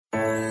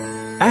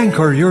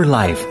Anchor your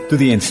life to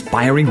the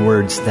inspiring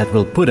words that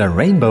will put a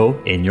rainbow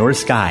in your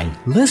sky.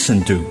 Listen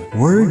to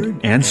Word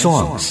and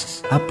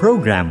Songs, a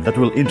program that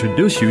will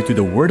introduce you to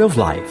the Word of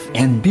Life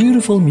and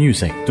beautiful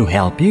music to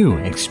help you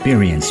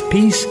experience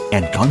peace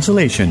and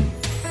consolation.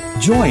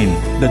 Join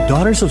the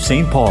Daughters of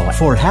St. Paul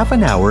for half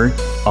an hour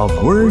of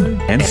Word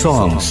and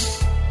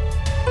Songs.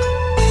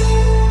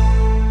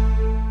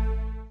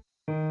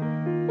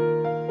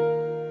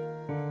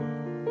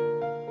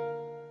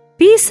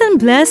 Peace and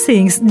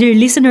blessings, dear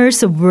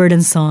listeners of Word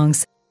and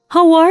Songs.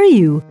 How are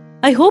you?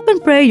 I hope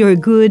and pray you're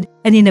good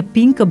and in a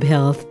pink of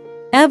health.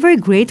 Ever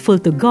grateful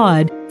to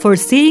God for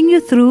seeing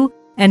you through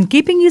and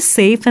keeping you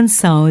safe and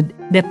sound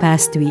the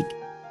past week.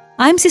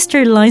 I'm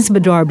Sister Lines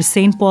Badar of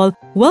St. Paul,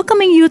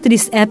 welcoming you to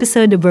this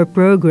episode of our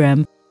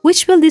program,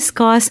 which will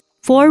discuss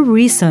 4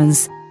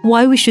 reasons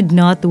why we should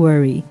not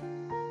worry.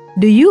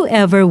 Do you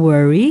ever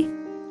worry?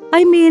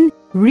 I mean,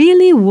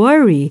 really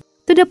worry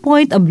to the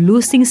point of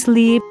losing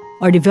sleep,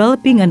 or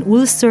developing an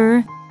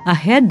ulcer, a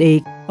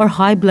headache, or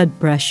high blood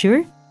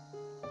pressure?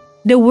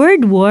 The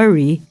word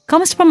worry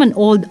comes from an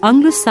old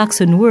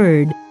Anglo-Saxon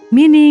word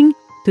meaning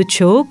to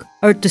choke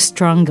or to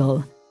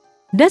strangle.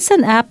 That's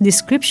an apt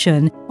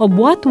description of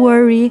what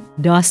worry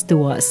does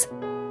to us.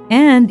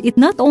 And it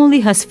not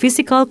only has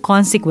physical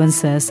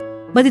consequences,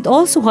 but it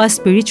also has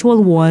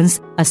spiritual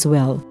ones as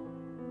well.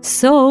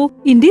 So,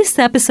 in this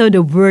episode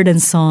of Word and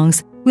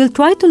Songs, we'll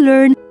try to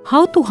learn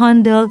how to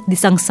handle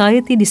this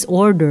anxiety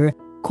disorder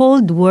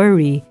called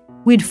worry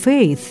with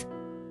faith.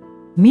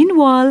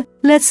 Meanwhile,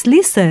 let's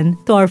listen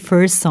to our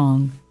first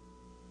song.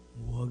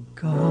 Huwag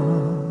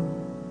kang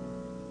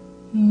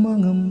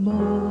mangamba,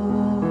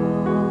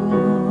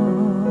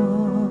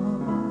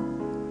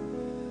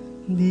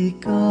 di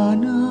ka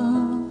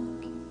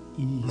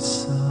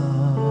nag-isa.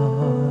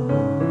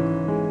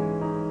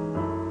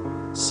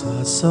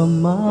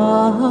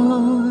 Sasamahan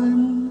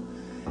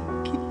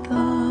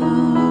kita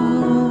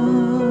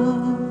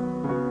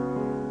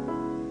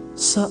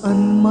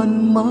saan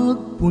man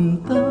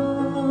magpunta.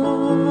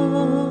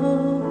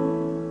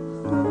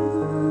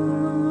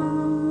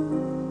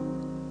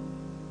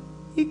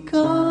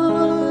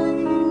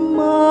 Ika'y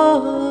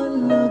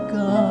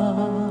mahalaga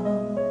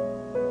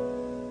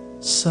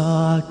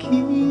sa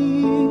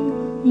aking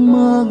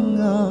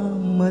mga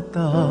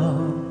mata.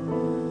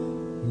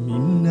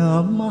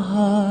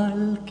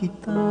 Minamahal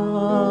kita.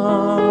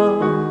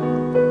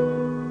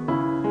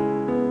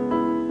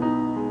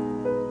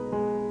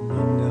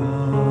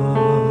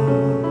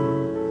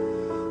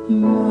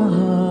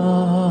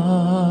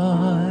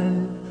 Mahal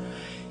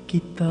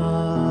kita.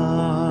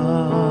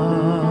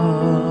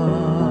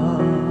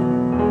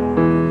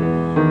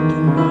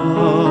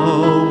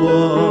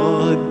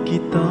 Tinawag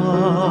kita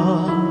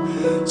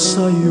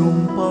sa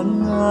iyong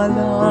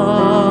pangalan.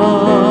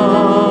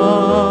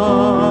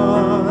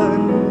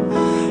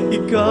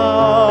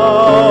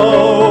 Ikaw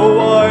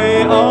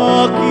ay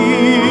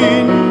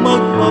akin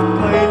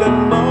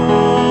magpakailanman.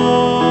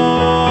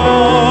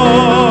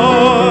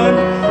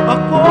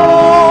 Ako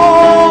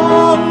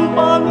ang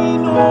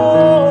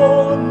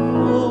Panginoon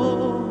mo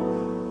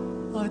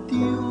at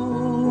Diyos,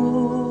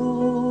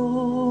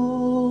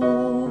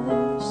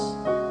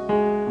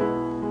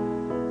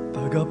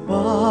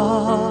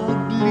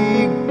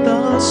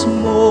 tagapagligtas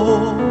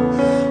mo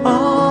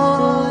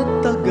at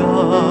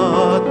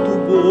tagatubos.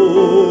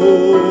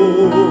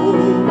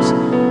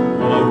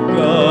 Huwag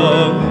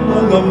kang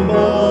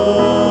mangamba,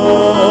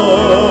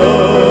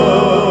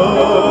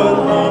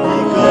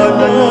 hindi ka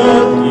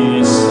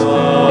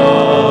nag-isa.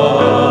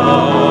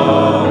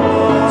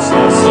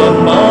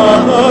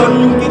 Sasamahan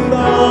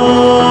kita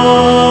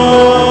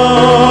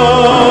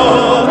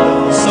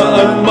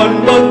saan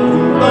man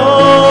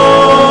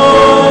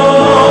magpunta.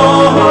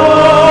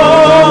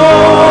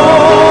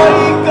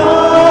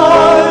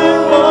 Ika'y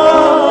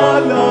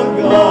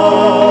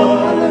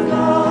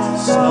mahalaga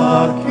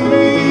sa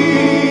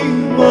aking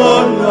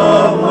mga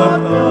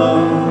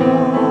mata.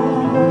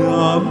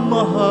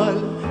 Minamahal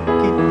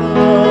kita.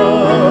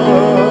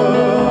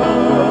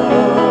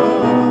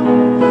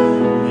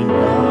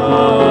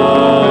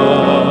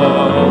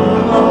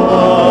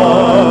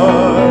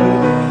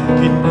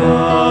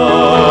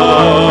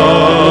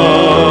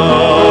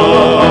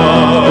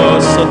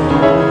 Sa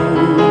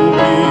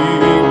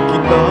tubig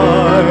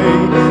kita'y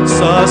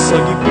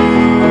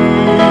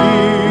sasagipin,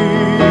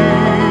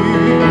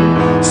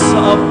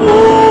 sa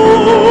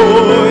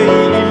apoy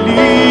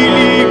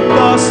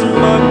ililigtas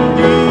man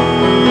din.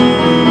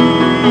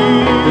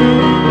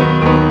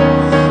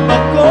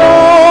 Ako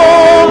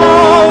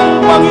ang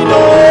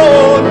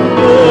Panginoon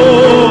mo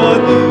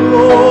at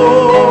Diyos,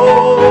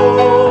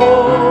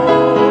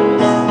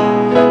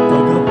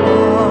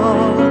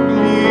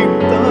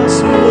 tagapagligtas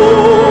mo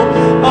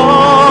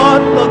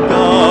at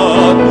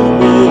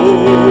tagatubos.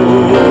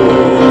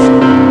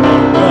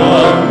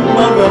 Ang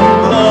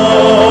maganda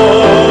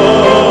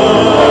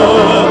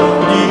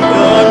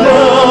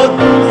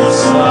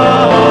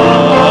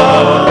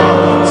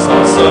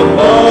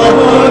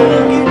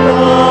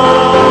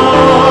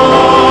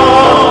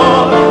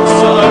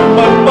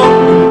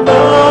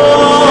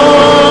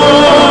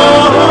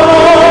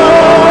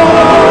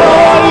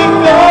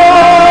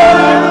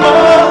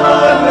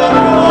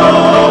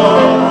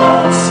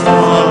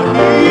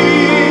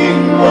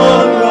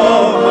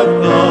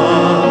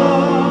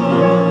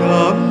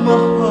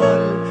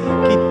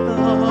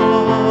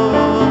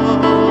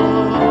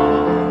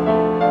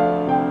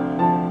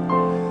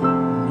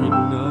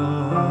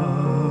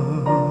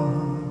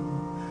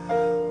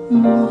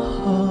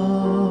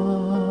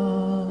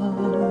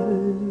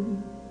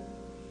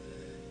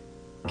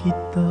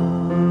kita.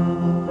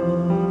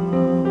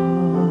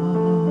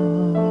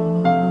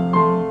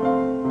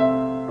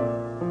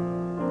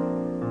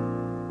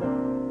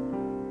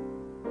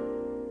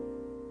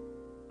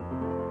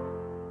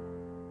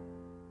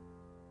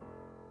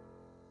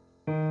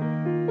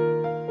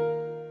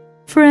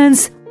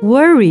 Friends,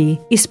 worry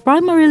is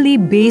primarily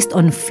based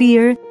on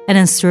fear and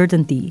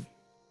uncertainty.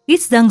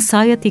 It's the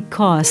anxiety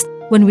caused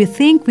when we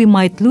think we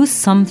might lose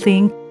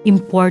something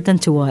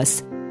important to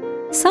us.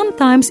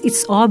 Sometimes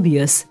it's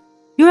obvious.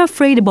 You're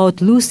afraid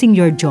about losing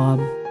your job.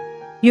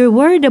 You're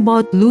worried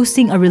about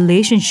losing a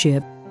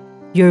relationship.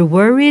 You're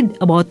worried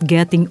about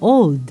getting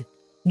old,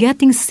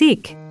 getting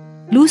sick,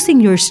 losing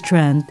your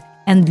strength,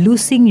 and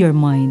losing your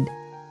mind.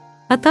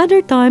 At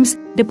other times,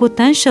 the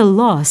potential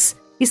loss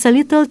is a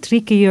little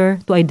trickier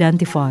to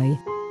identify.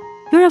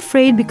 You're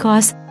afraid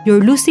because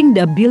you're losing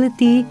the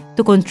ability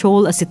to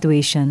control a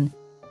situation.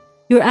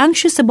 You're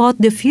anxious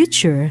about the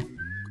future.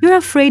 You're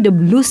afraid of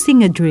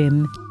losing a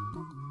dream.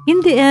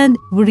 In the end,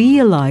 we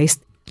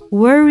realized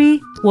worry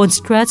won't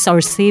stretch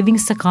our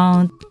savings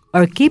account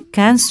or keep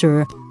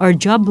cancer or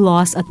job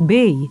loss at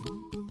bay.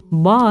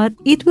 But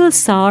it will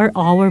sour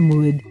our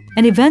mood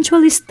and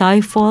eventually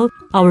stifle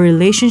our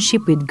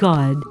relationship with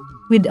God,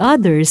 with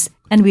others,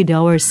 and with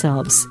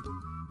ourselves.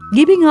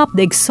 Giving up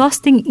the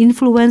exhausting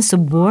influence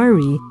of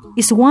worry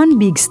is one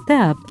big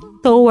step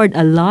toward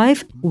a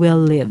life well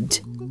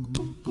lived.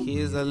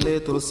 Here's a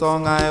little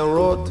song I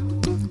wrote.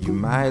 You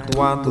might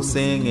want to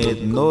sing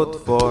it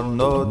note for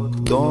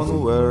note.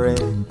 Don't worry.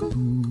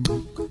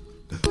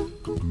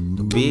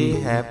 Be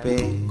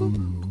happy.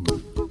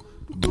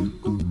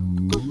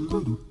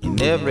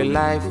 In every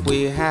life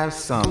we have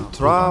some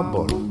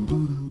trouble.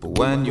 But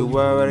when you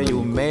worry,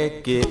 you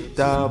make it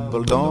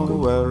double. Don't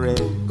worry.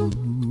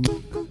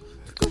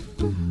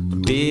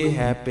 Be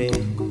happy,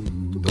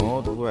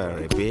 don't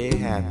worry, be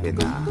happy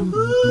now.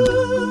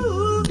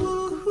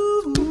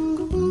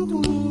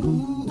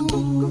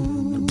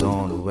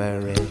 Don't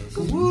worry,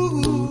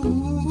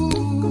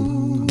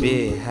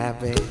 be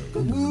happy.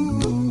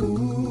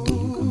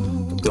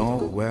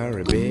 Don't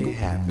worry, be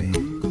happy.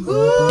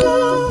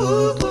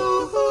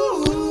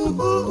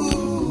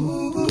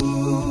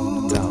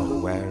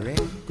 Don't worry,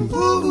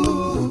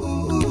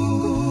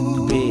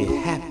 be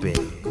happy.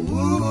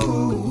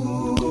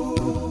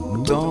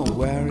 Don't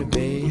worry,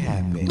 be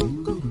happy.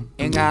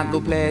 Ain't got no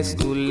place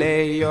to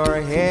lay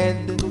your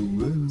head.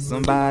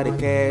 Somebody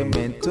came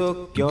and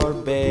took your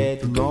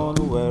bed. Don't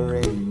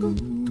worry.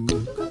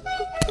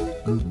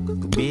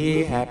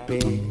 Be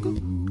happy.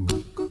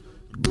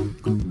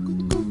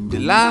 The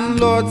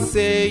landlord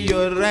say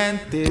your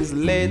rent is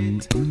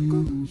late.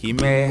 He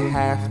may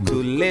have to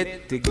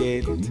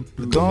litigate.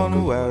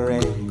 Don't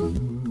worry.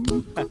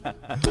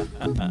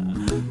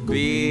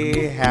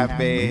 Be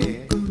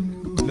happy.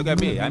 Look at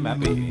me, I'm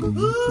happy.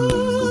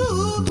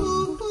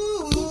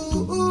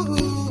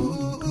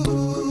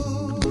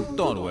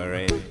 Don't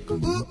worry.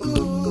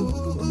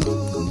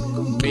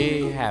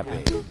 Be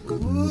happy.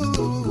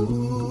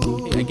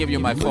 I give you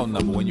my phone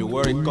number. When you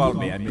worry, call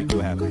me. I make you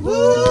happy.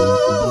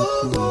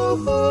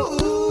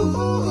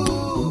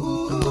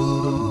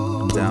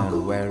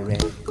 Don't worry.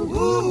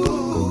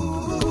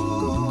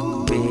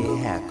 Be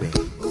happy.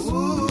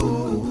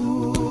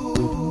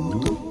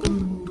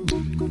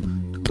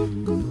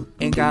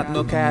 Ain't got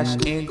no cash,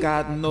 ain't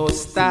got no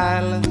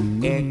style,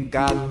 ain't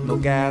got no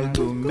gal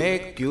to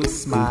make you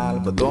smile.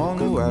 But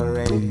don't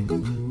worry,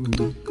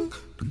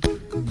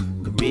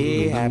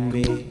 be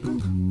happy.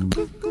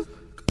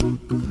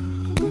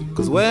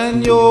 Cause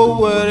when you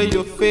worry,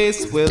 your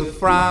face will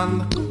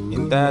frown,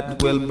 and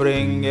that will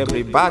bring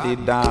everybody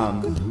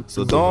down.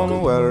 So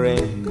don't worry,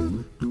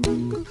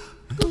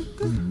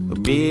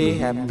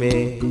 be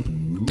happy.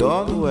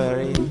 Don't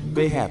worry,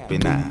 be happy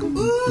now.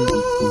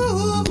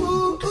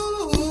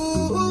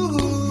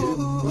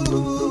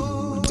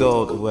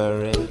 Don't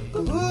worry,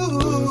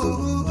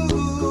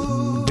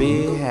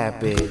 be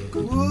happy.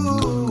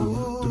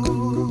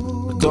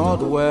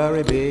 Don't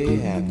worry, be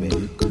happy.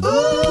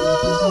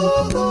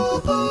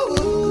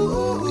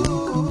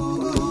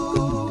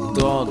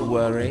 Don't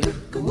worry,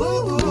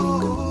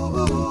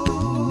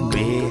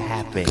 be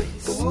happy.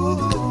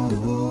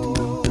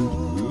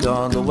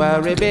 Don't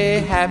worry, be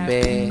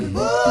happy.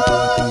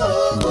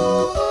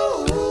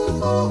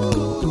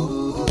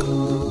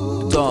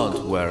 Don't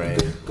worry,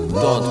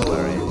 don't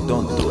worry,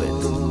 don't do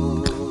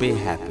it. Be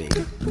happy.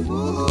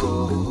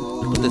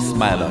 Put a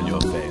smile on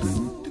your face.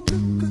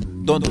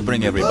 Don't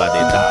bring everybody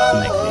down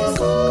like this.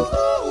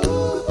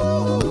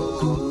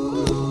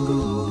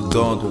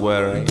 Don't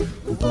worry.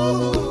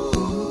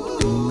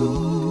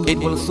 It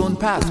will soon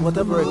pass,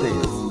 whatever it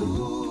is.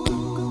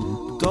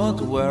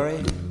 Don't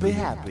worry, be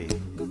happy.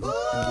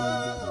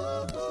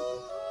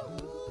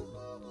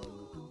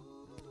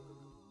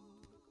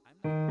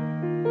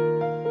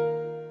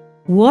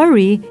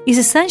 Worry is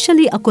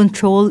essentially a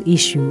control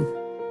issue.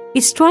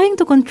 It's trying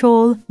to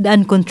control the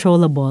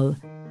uncontrollable.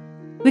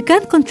 We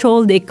can't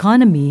control the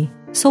economy,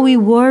 so we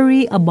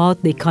worry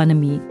about the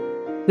economy.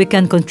 We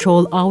can't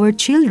control our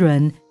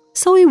children,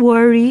 so we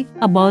worry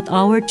about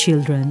our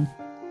children.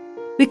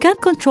 We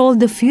can't control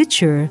the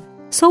future,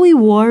 so we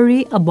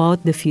worry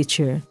about the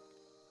future.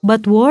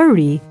 But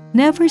worry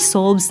never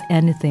solves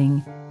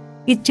anything.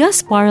 It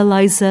just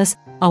paralyzes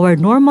our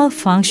normal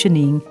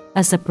functioning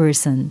as a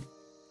person.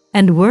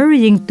 And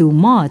worrying too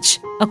much,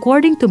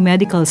 according to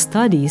medical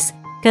studies,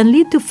 can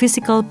lead to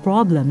physical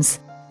problems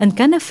and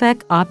can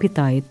affect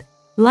appetite,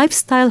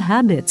 lifestyle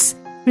habits,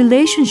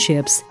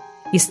 relationships,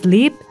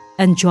 sleep,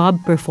 and job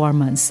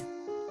performance.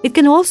 It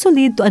can also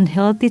lead to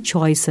unhealthy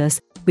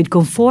choices with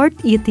comfort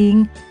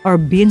eating or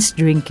binge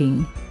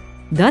drinking.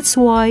 That's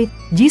why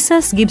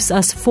Jesus gives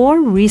us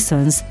 4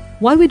 reasons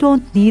why we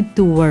don't need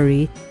to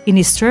worry in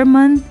His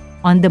Sermon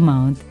on the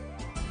Mount.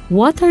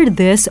 What are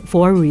these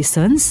 4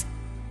 reasons?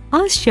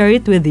 I'll share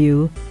it with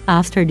you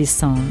after this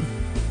song.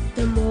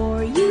 The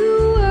more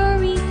you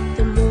worry,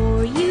 the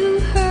more you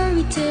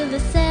hurry to the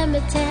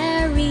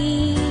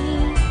cemetery.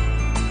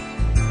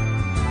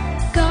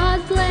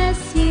 God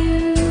bless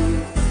you,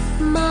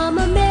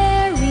 Mama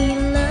Mary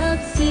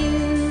loves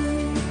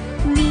you,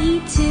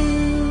 me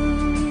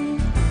too.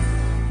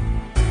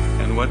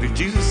 And what did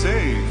Jesus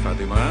say,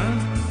 Fatima?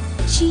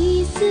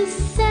 Jesus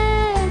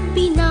said,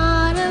 be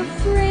not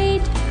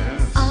afraid,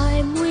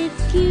 I'm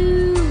with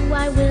you,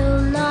 I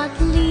will not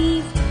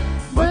leave.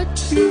 But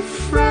you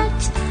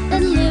fret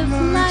and live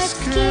life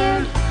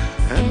scared,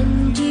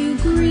 and you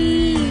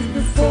grieve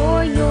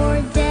before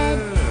you're dead.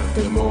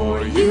 The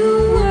more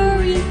you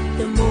worry,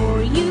 the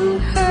more you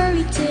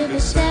hurry to the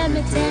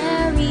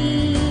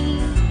cemetery.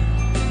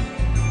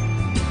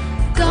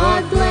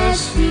 God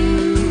bless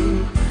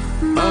you,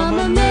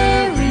 Mama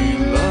Mary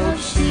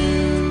loves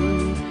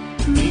you,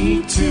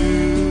 me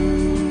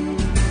too.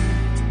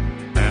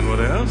 And what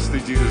else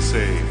did Jesus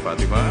say,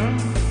 Fatima?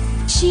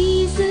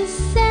 Jesus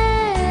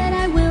said,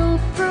 I will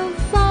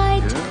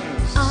provide.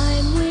 Yes.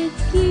 I'm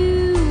with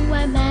you,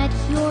 I'm at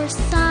your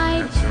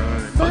side. That's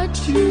right.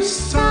 But you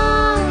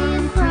sigh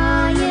and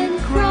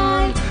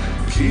cry,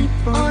 keep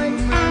on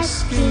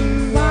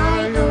asking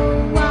why,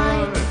 oh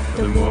why.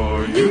 The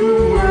more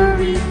you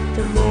worry,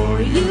 the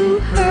more you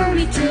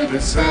hurry to the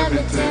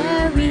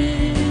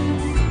cemetery.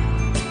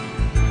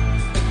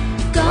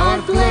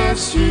 God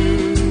bless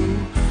you,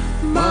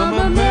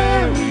 Mama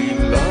Mary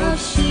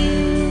loves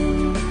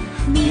you,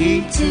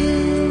 me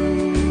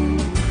too.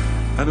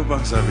 Ano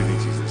bang sabi ni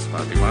Jesus,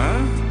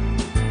 Fatima?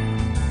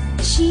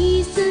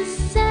 Jesus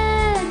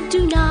said,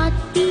 do not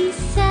be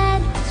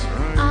sad,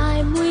 right.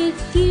 I'm with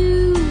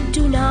you,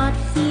 do not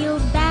feel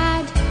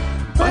bad.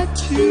 But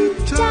you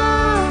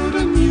doubt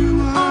and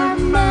you are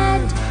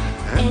mad,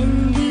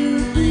 and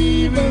you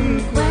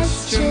even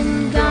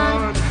question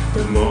God.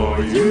 The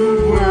more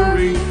you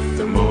worry,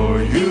 the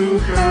more you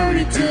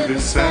hurry to the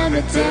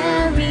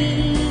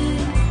cemetery.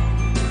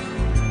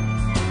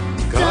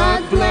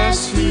 God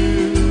bless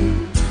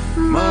you,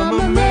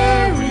 Mama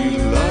Mary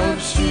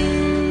loves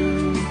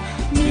you,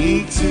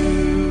 me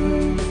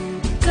too.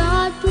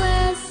 God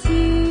bless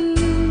you,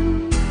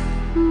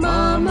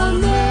 Mama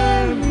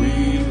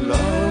Mary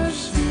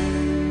loves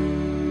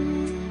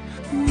you,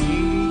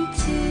 me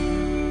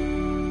too.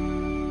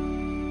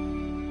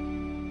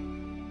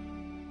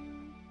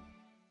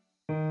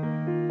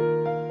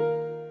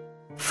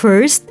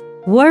 First,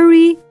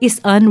 worry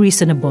is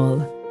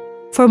unreasonable.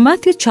 For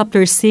Matthew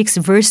chapter 6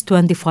 verse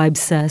 25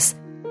 says,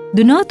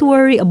 do not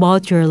worry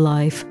about your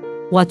life,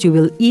 what you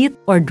will eat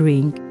or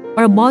drink,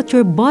 or about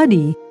your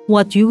body,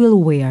 what you will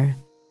wear.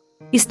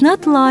 Is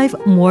not life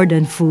more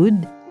than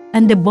food,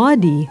 and the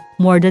body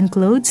more than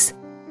clothes?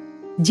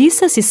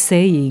 Jesus is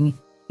saying,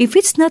 if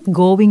it's not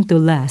going to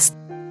last,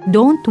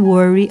 don't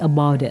worry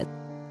about it.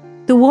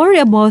 To worry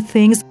about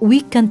things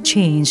we can't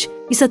change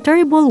is a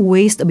terrible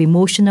waste of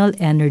emotional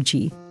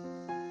energy.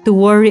 To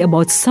worry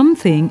about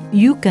something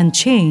you can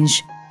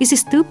change is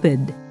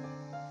stupid.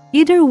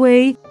 Either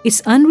way,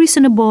 it's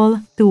unreasonable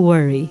to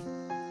worry.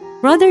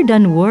 Rather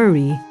than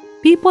worry,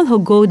 people who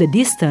go the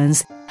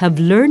distance have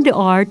learned the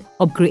art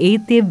of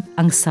creative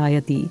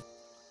anxiety.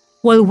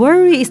 While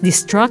worry is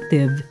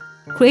destructive,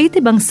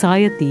 creative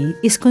anxiety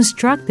is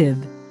constructive.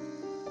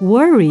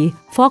 Worry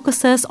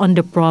focuses on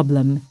the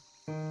problem.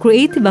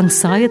 Creative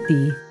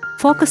anxiety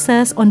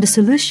focuses on the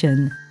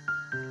solution.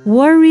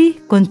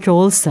 Worry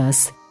controls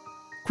us.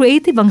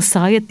 Creative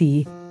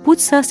anxiety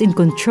puts us in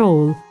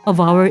control of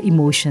our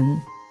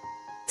emotion.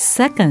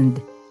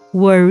 Second,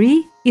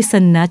 worry is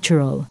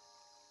unnatural.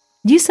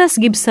 Jesus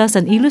gives us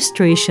an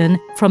illustration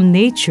from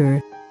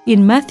nature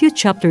in Matthew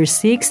chapter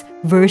 6,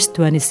 verse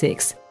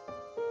 26.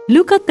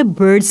 Look at the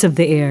birds of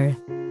the air.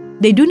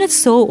 They do not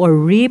sow or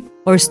reap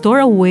or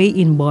store away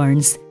in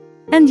barns,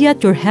 and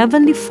yet your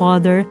heavenly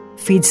Father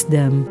feeds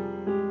them.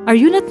 Are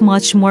you not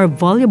much more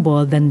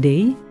valuable than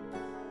they?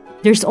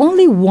 There's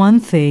only one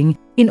thing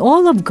in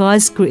all of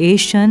God's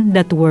creation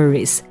that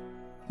worries: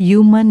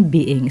 human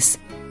beings.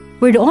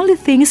 We're the only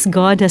things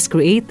God has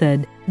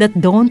created that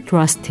don't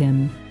trust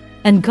Him.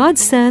 And God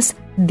says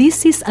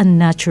this is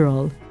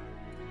unnatural.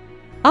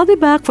 I'll be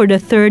back for the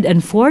third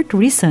and fourth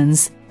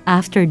reasons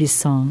after this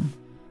song.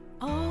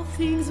 All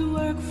things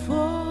work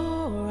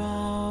for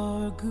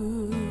our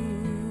good.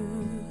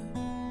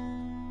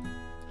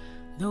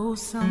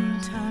 Those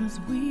sometimes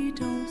we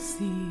don't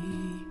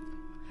see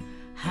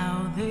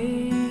how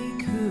they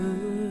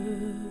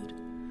could.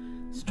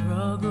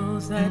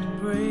 Struggles that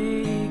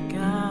break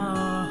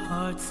our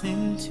hearts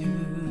in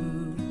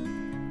two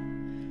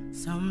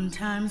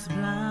sometimes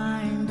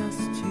blind us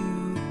to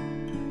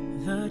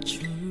the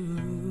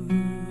truth.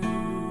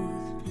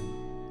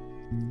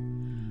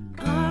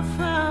 Our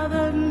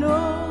Father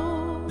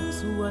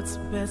knows what's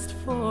best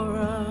for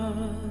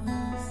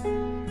us.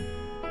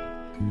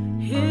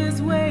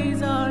 His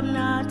ways are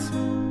not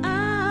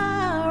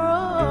our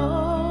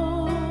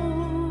own.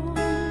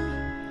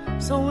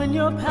 So when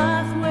your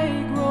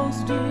pathway grows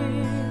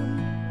dim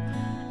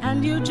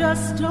and you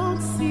just don't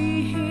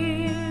see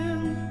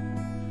Him,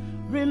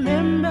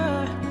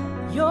 remember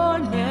you're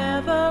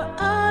never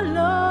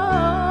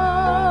alone.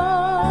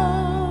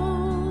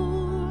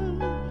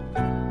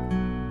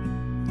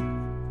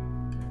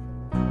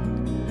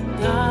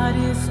 God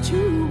is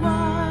too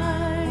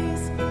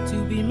wise to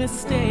be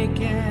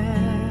mistaken.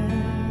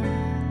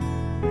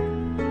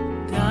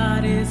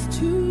 God is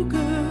too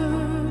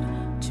good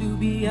to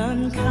be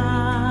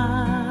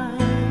unkind.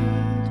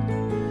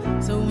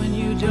 So when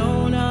you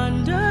don't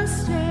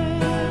understand,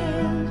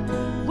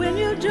 when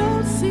you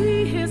don't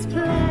see His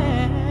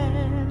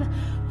plan,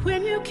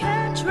 when you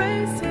can't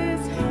trace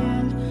His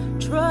hand,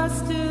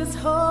 trust His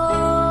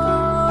heart.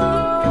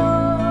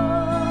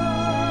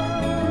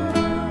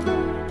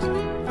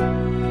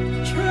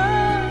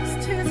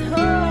 Trust His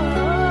heart.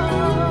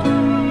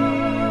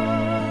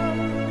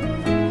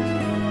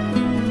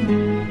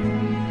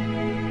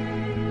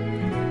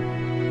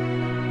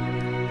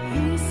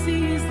 He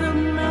sees the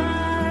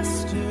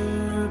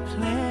master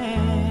plan,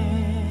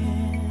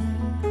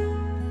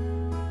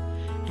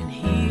 and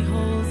He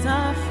holds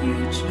our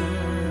future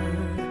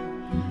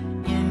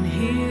in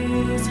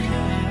His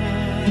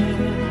hand.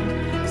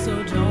 So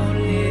don't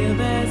live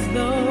as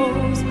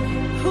those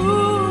who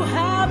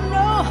have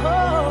no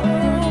hope.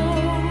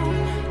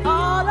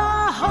 All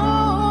our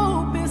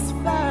hope is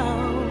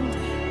found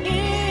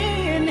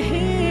in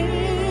Him.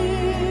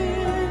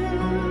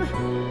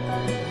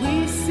 We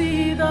see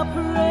the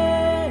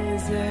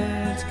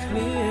present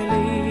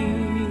clearly,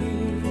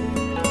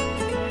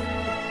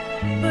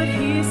 but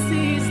He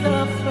sees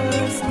the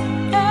first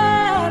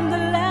and the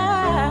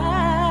last.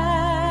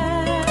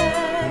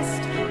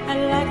 And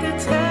like a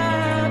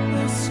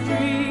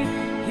tapestry,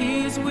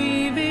 He's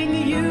weaving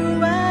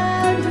you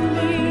and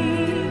me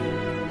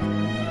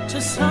to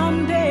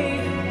someday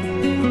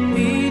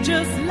be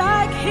just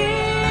like Him.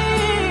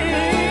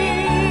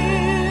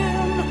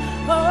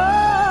 Oh,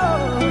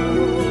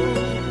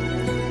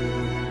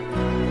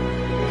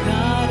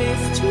 God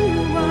is too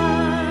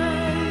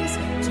wise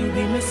to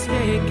be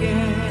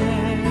mistaken.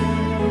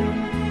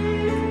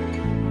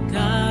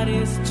 God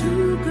is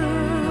too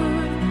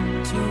good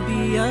to be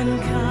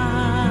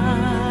unkind.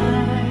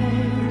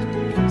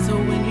 So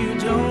when you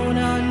don't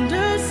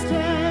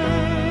understand,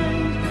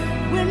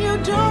 when you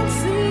don't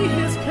see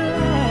His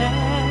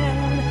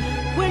plan,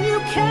 when you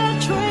can't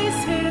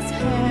trace His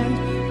hand,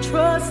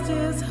 trust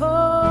His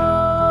heart.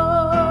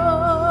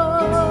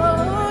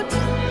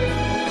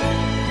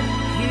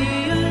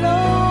 He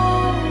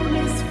alone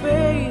is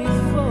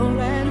faithful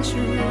and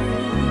true.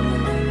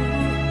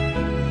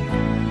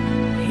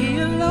 He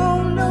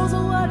alone knows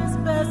what is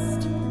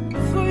best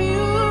for you.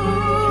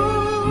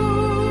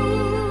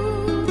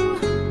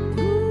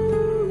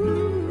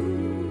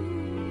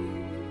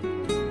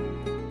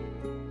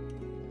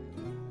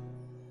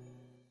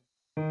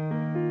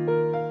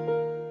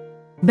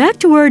 Back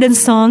to Word and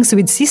Songs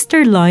with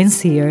Sister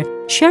Lines here,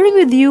 sharing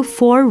with you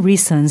 4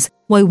 reasons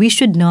why we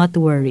should not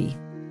worry.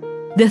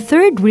 The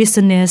third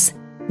reason is,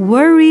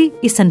 worry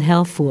is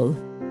unhelpful.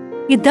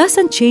 It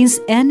doesn't change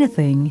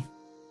anything.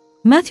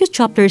 Matthew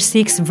chapter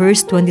 6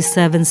 verse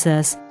 27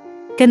 says,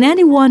 "Can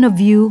any one of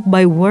you,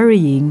 by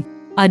worrying,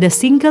 add a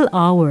single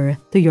hour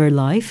to your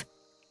life?"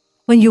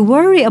 When you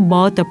worry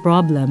about a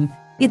problem,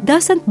 it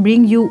doesn't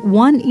bring you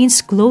 1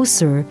 inch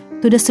closer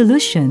to the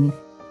solution.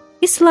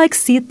 It's like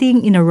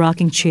sitting in a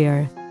rocking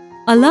chair.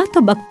 A lot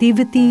of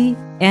activity,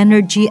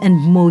 energy, and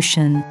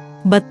motion,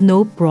 but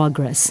no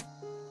progress.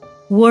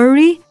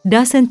 Worry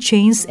doesn't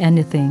change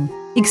anything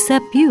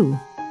except you.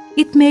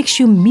 It makes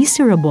you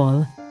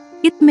miserable.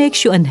 It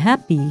makes you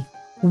unhappy,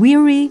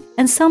 weary,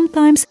 and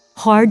sometimes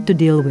hard to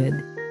deal with.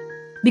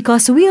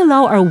 Because we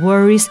allow our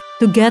worries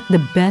to get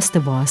the best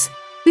of us,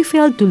 we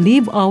fail to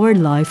live our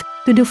life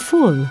to the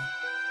full.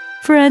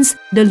 Friends,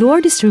 the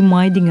Lord is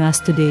reminding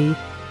us today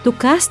to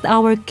cast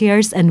our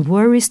cares and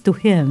worries to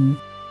Him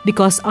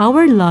because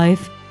our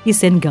life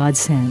is in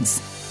God's hands.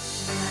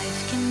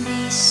 Life can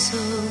be so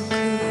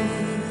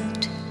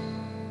good.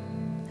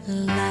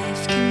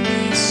 Life can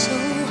be so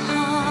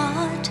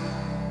hard.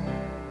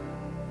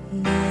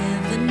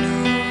 Never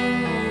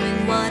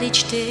knowing what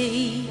each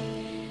day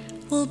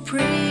will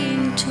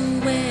bring to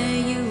where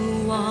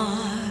you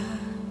are.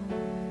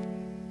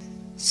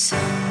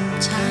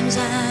 Sometimes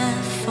I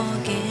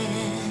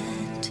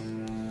forget,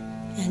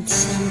 and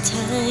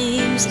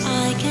sometimes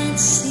I can't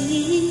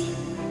see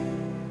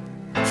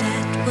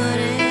that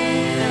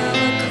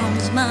whatever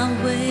comes my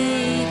way,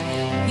 day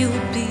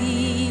you'll be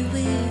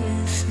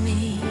with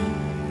me.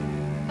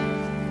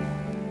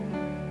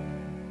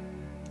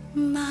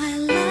 My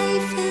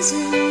life is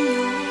in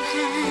your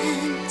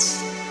hands.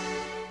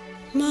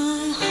 My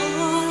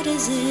heart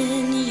is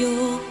in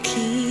your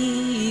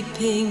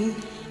keeping.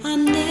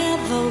 I'm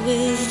never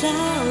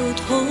without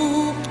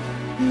hope,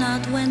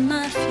 not when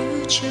my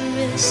future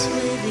is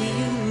with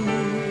you.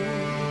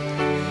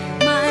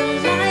 My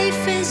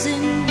life is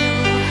in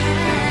your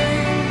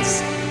hands,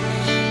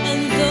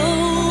 and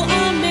though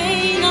I may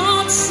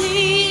not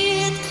see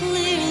it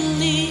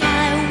clearly,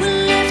 I will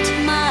lift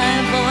my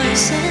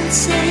voice and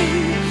sing,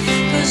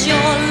 'cause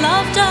your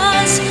love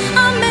does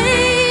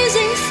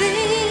amazing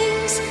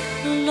things.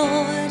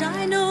 Lord,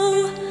 I know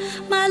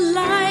my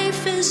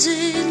life is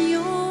in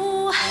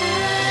your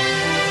hands.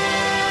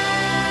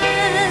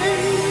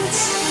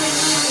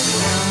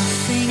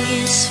 Nothing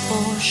is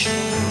for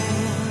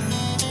sure,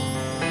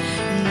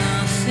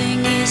 nothing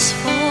is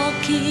for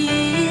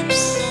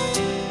keeps.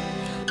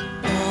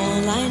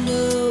 All I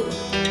know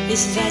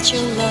is that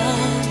your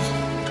love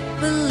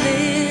will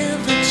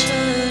live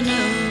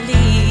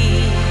eternally.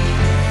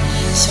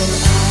 So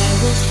I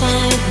will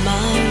find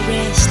my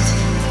rest,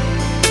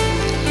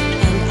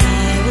 and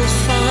I will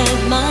find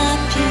my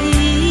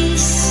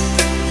peace,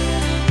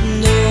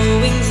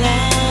 knowing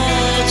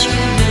that you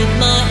meet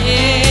my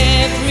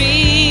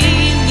every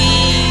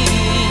need.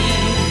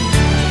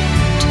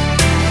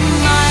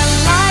 My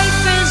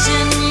life is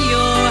in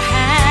your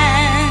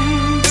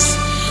hands.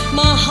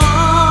 My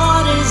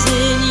heart is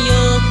in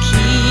your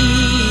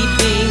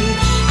keeping.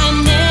 I'm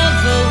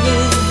never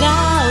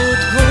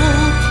without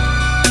hope,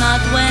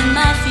 not when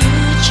my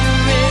future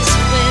is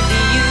with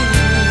you.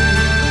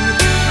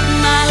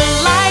 My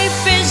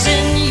life is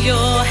in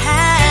your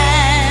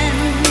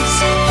hands,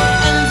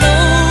 and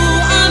though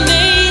I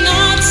may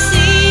not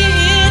see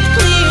it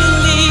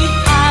clearly,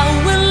 I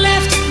will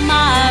lift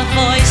my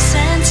voice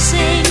and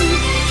sing,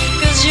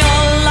 'cause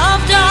your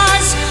love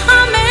does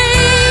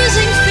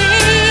amazing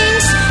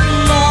things.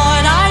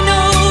 Lord, I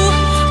know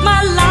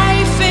my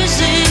life is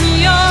in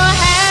your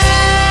hands.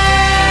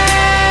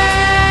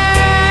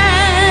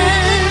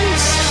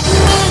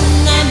 When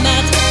I'm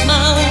at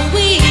my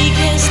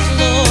weakest,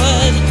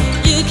 Lord,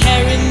 you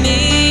carry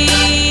me.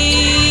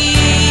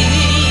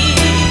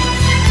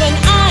 When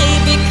I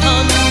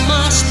become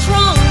my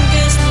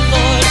strongest,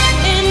 Lord,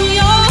 in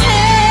your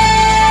hands.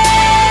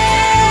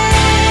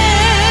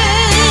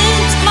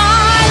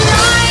 My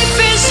life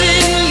is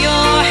in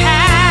your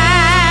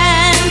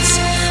hands.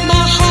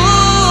 My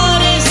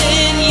heart is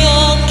in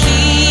your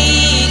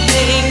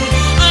keeping.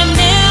 I'm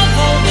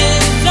never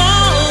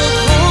without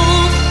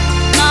hope,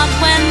 not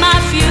when my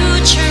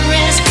future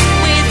is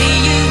with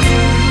you.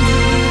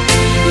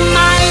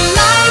 My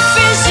life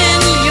is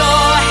in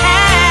your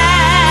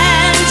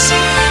hands,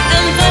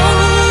 and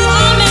though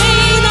I may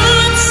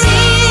not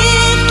see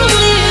it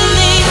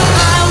clearly,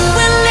 I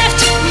will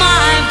lift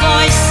my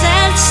voice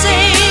and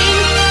sing,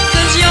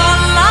 'cause your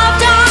love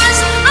does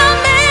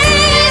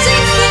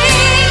amazing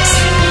things.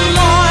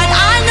 Lord,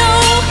 I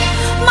know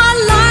my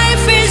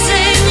life is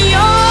in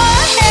your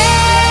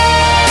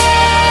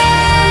hands.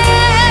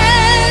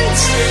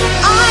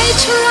 I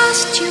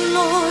trust you,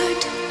 Lord.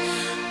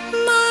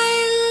 My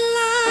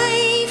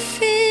life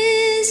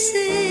is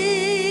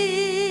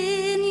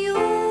in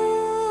your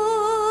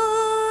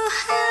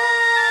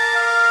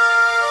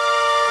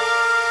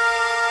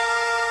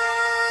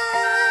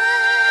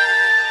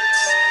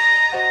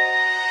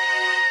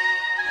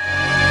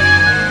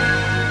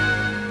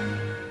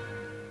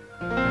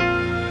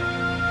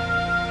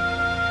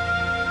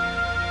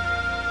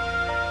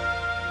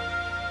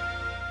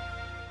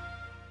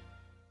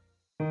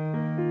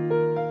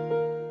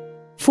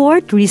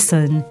Fourth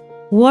reason,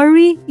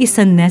 worry is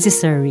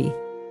unnecessary.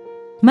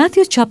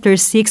 Matthew chapter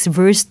 6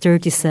 verse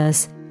 30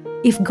 says,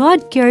 "If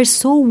God cares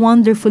so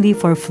wonderfully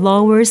for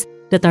flowers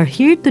that are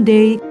here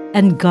today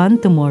and gone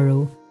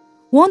tomorrow,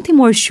 won't He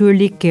more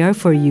surely care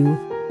for you,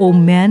 O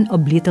men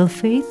of little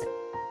faith?"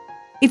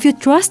 If you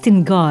trust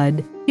in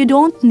God, you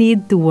don't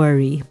need to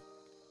worry.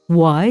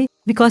 Why?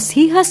 Because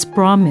He has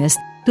promised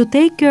to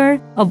take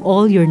care of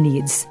all your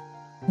needs.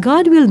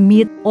 God will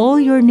meet all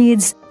your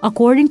needs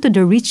according to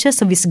the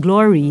riches of His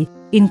glory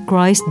in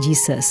Christ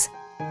Jesus.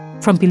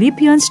 From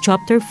Philippians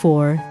chapter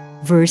 4,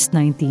 verse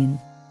 19.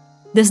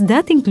 Does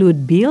that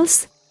include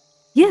bills?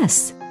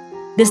 Yes.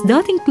 Does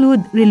that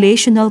include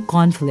relational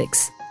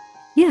conflicts?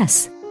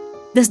 Yes.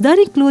 Does that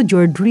include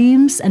your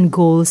dreams and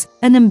goals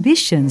and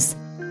ambitions?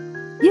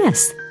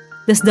 Yes.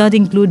 Does that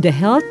include the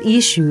health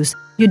issues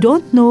you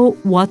don't know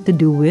what to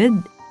do with?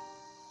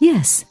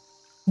 Yes.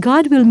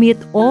 God will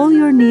meet all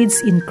your needs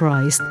in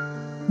Christ.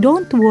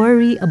 Don't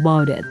worry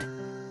about it.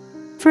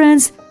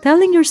 Friends,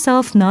 telling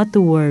yourself not to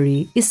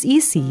worry is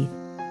easy.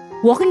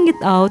 Walking it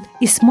out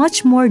is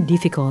much more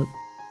difficult.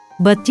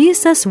 But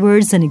Jesus'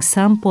 words and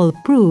example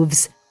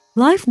proves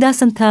life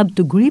doesn't have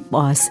to grip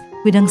us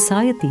with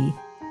anxiety.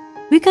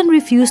 We can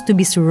refuse to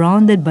be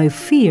surrounded by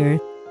fear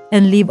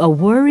and live a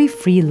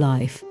worry-free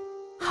life.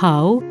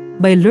 How?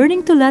 By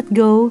learning to let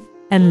go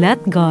and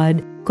let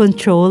God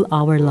control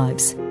our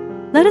lives.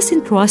 Let us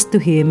entrust to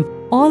Him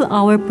all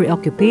our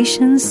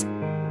preoccupations,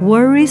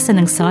 worries, and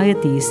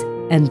anxieties,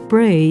 and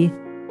pray,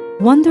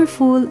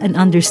 "Wonderful and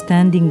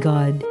understanding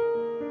God,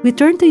 we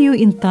turn to you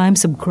in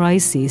times of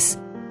crisis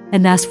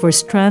and ask for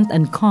strength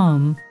and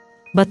calm,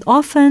 but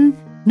often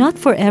not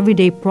for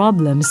everyday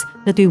problems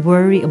that we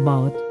worry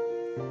about.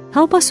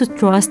 Help us to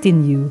trust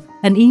in you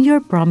and in your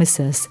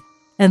promises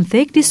and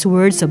take these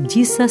words of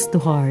Jesus to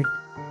heart.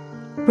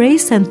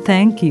 Praise and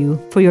thank you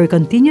for your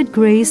continued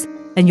grace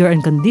and your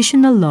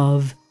unconditional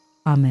love.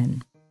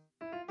 Amen."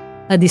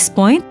 At this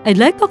point, I'd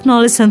like to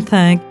acknowledge and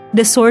thank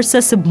the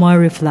sources of my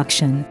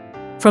reflection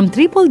from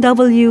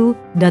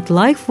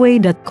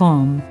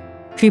www.lifeway.com,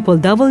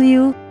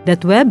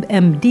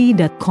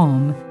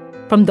 www.webmd.com,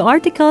 from the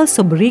articles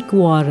of Rick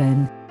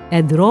Warren,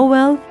 Ed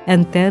Rowell,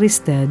 and Terry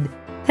Stead.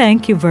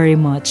 Thank you very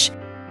much.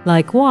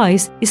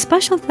 Likewise, a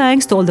special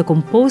thanks to all the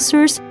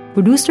composers,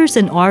 producers,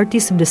 and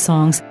artists of the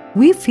songs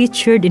we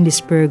featured in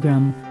this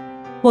program.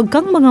 Huwag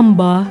Kang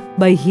Mangamba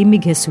by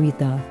Himig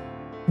Jesuita.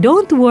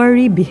 Don't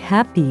Worry, Be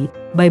Happy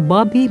by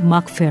Bobby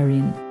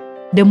McFerrin.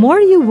 The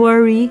More You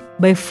Worry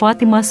by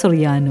Fatima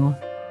Soriano.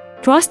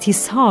 Trust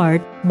His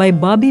Heart by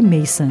Bobby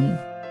Mason.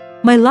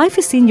 My Life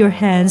is in Your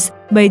Hands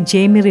by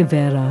Jamie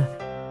Rivera.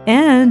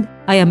 And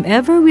I Am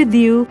Ever With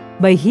You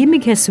by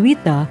Himig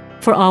Jesuita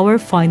for our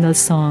final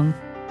song.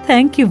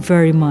 Thank you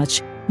very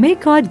much. May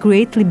God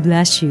greatly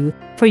bless you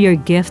for your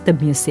gift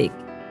of music.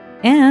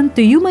 And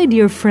to you, my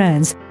dear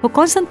friends, who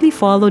constantly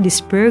follow this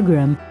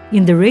program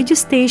in the radio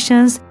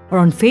stations or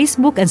on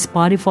Facebook and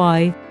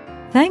Spotify,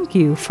 thank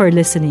you for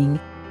listening.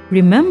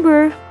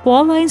 Remember,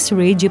 Pauline's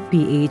Radio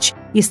PH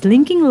is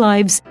linking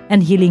lives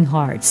and healing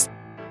hearts.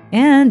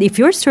 And if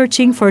you're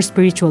searching for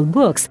spiritual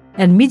books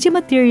and media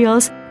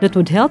materials that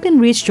would help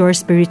enrich your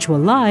spiritual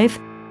life,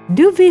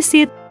 do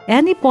visit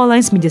any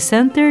Pauline's Media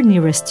Center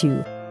nearest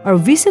you or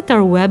visit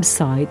our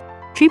website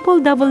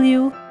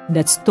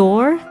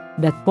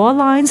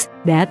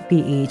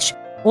www.store.paulines.ph,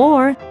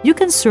 or you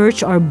can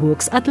search our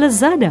books at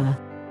Lazada.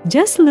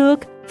 Just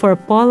look for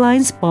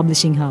Pauline's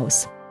Publishing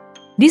House.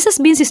 This has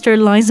been Sister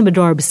Lines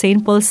Madorb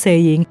St. Paul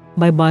saying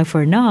bye-bye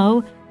for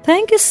now.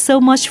 Thank you so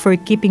much for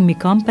keeping me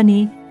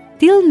company.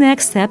 Till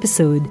next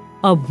episode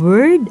of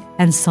Word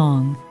and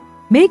Song.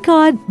 May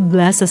God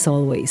bless us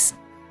always.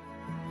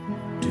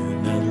 Do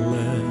not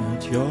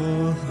let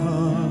your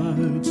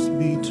hearts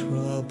be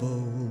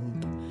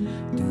troubled.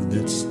 Do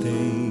not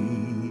stay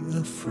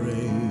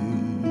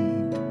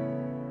afraid.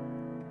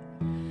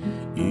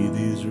 It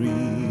is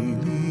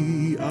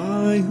really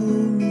I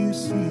whom you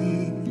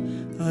see.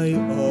 I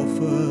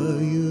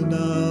offer you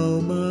now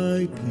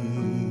my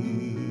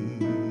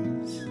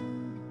peace.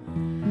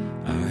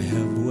 I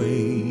have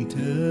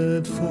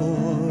waited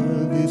for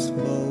this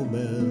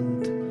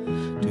moment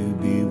to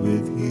be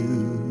with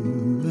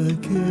you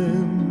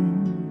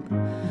again.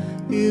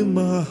 In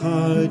my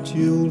heart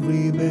you'll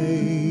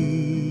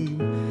remain.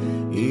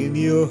 In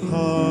your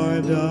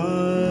heart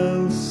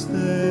I'll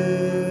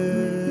stay.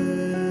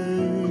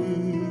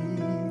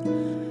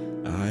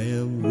 I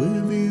am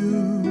with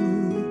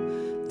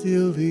you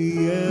till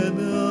the end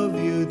of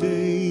your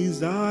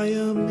days. I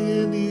am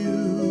in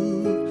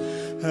you.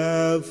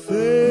 Have faith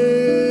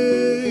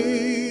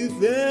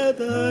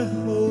that I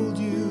hold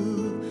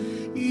you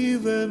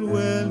even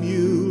when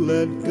you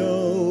let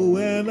go.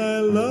 And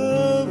I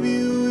love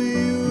you,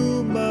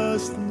 you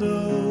must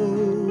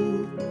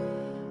know.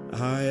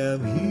 I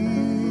am here.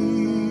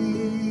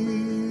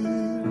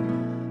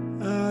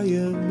 I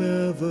am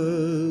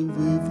ever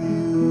with you.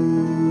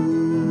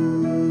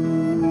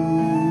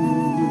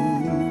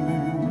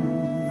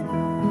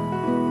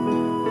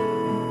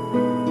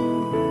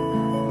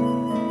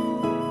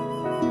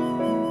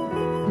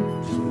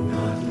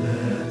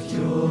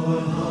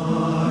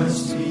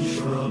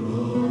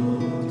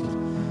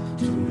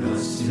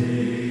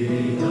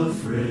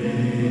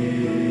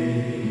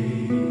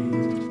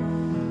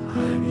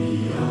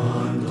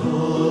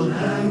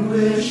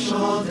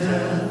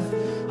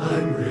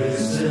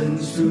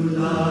 To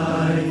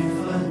life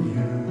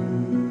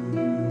anew.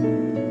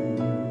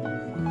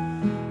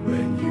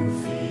 When you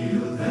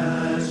feel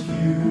that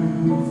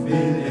you've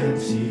been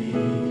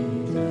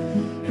emptied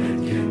and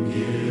can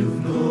give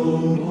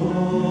no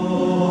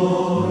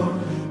more,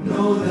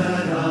 know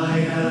that I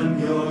am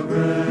your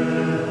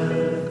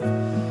breath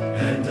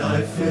and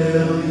I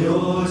fill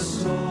your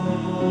soul.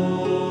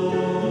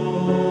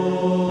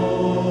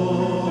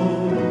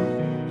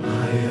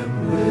 I am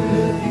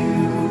with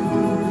you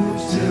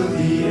till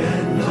the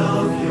end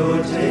of your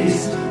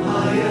days.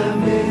 I am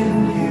in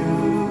you.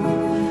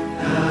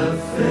 Have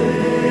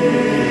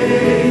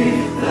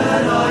faith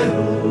that I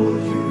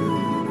hold you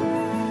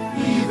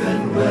even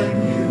when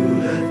you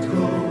let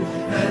go.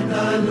 And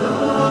I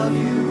love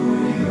you,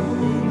 you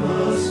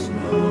must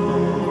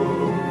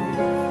know.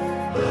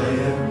 I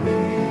am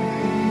here.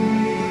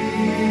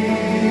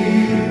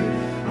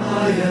 I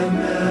am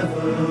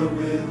ever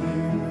with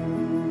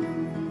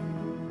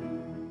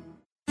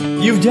you.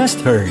 You've just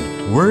heard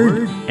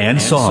Word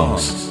and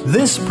Songs.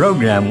 This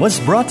program was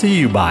brought to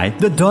you by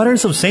the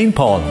Daughters of St.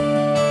 Paul.